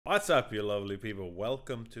What's up, you lovely people?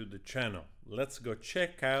 Welcome to the channel. Let's go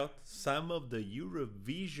check out some of the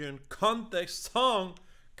Eurovision contest song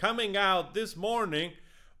coming out this morning.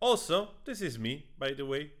 Also, this is me, by the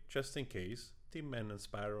way, just in case. Team Man and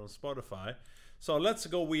Spyro on Spotify. So let's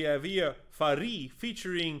go. We have here FAHREE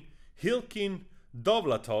featuring Ilkin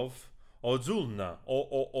Dovlatov, Özünlə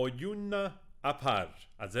Apar,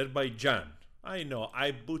 Azerbaijan. I know, I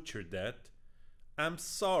butchered that. I'm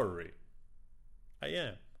sorry. I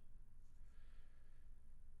am.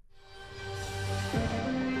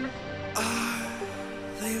 I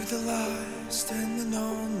lived a life standing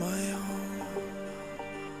on my own.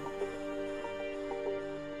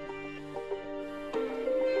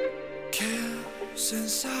 Chaos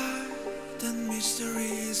inside and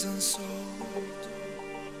mysteries unsolved.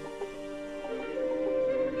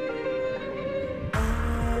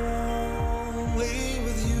 Only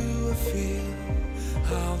with you I feel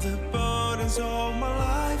how the burdens of my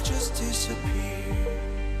life just disappear.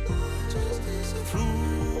 Through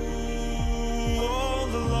all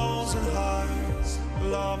the lows and highs,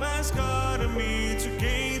 love has guided me to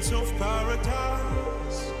gates of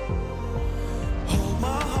paradise. Hold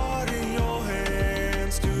my heart in your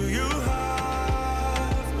hands. Do you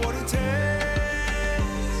have what it takes?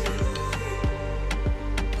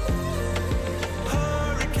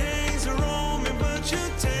 Hurricanes are roaming, but you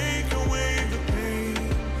take away the pain,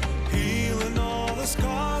 healing all the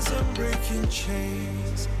scars and breaking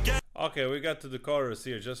chains. Okay, we got to the chorus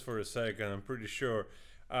here just for a second, I'm pretty sure.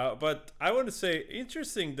 But I want to say,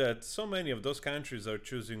 interesting that so many of those countries are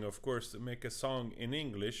choosing, of course, to make a song in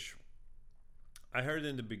English. I heard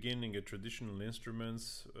in the beginning a traditional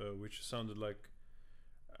instruments, which sounded like,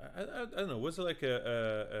 I don't know, was it like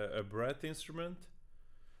a breath instrument?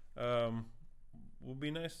 Would be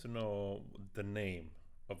nice to know the name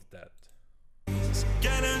of that.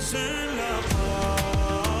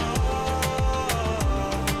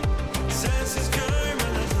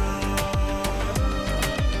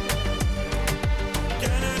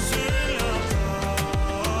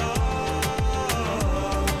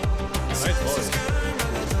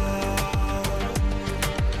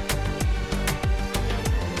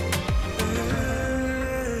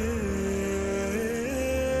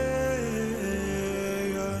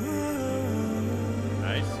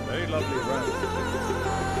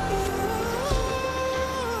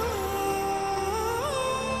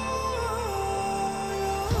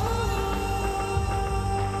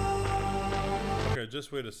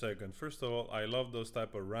 Just wait a second. First of all, I love those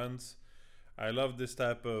type of runs. I love this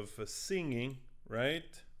type of singing,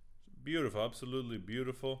 right? Beautiful, absolutely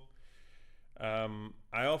beautiful. I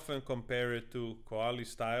often compare it to Qawwali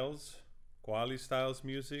Styles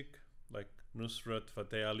music, like Nusrat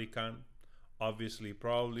Fateh Ali Khan. Obviously,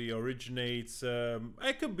 probably originates.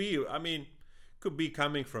 It could be. I mean, could be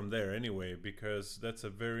coming from there anyway, because that's a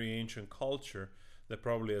very ancient culture that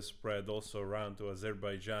probably has spread also around to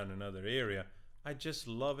Azerbaijan and other area. I just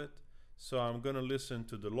love it. So I'm gonna listen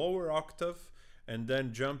to the lower octave and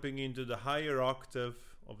then jumping into the higher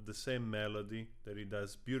octave of the same melody that he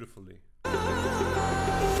does beautifully.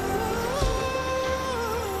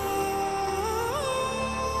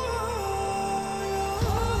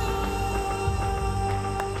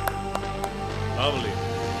 Lovely.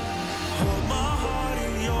 Hold my heart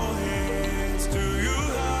in your hands. Do you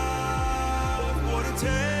have what it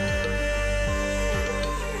takes?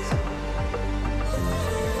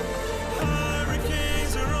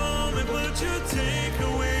 You take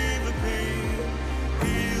away the pain,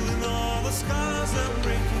 healing all the scars and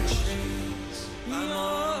breaking chains.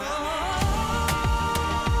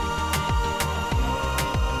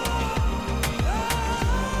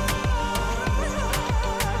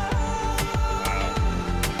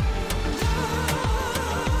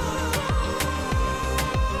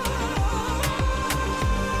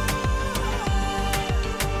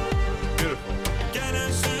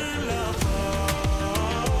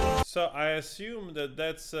 So I assume that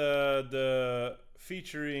that's the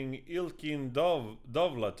featuring Ilkin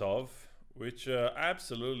Dovlatov, which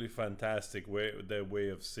absolutely fantastic their way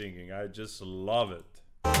of singing. I just love it.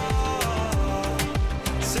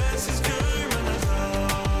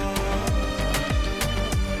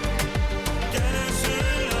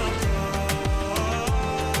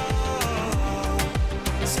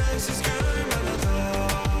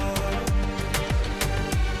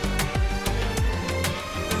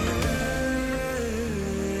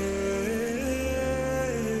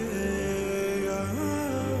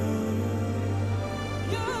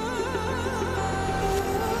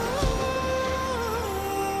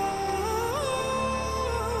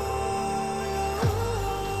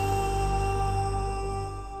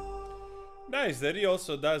 nice that he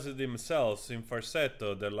also does it himself in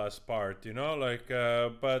falsetto, the last part, you know, like,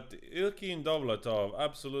 but Ilkin Dovlatov,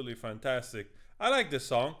 absolutely fantastic. I like the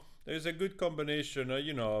song. There's a good combination,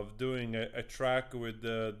 you know, of doing a track with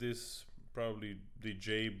this probably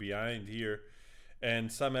DJ behind here,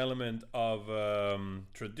 and some element of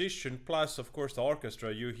tradition, plus of course the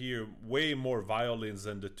orchestra. You hear way more violins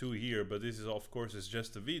than the two here, but this is of course is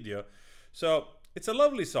just a video. So it's a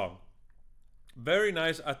lovely song, very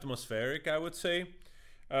nice, atmospheric, I would say.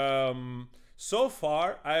 So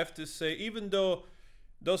far I have to say, even though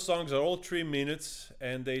those songs are all 3 minutes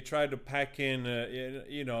and they try to pack in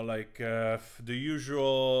you know, like the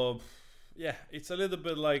usual, yeah, it's a little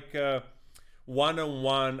bit like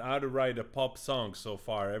one-on-one how to write a pop song so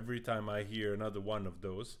far every time I hear another one of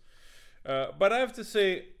those. But I have to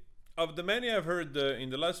say, of the many I've heard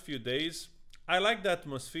in the last few days, I like the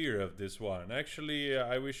atmosphere of this one. Actually,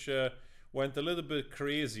 I wish went a little bit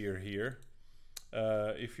crazier here,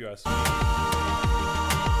 if you ask me.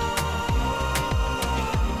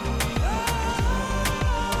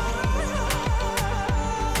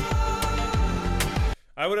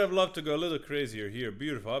 I would have loved to go a little crazier here.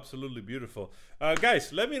 Beautiful, absolutely beautiful.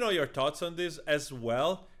 Guys, let me know your thoughts on this as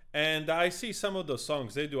well. And I see some of those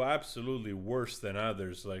songs, they do absolutely worse than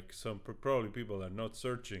others. Like some probably people are not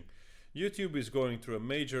searching. YouTube is going through a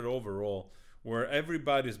major overhaul where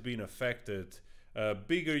everybody's been affected.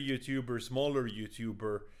 Bigger YouTuber, smaller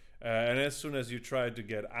YouTuber. And as soon as you try to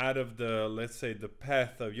get out of the, let's say, the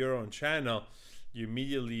path of your own channel, you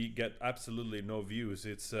immediately get absolutely no views.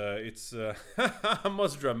 It's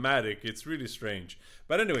almost dramatic. It's really strange.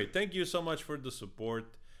 But anyway, thank you so much for the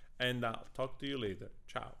support, and I'll talk to you later.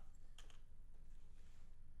 Ciao.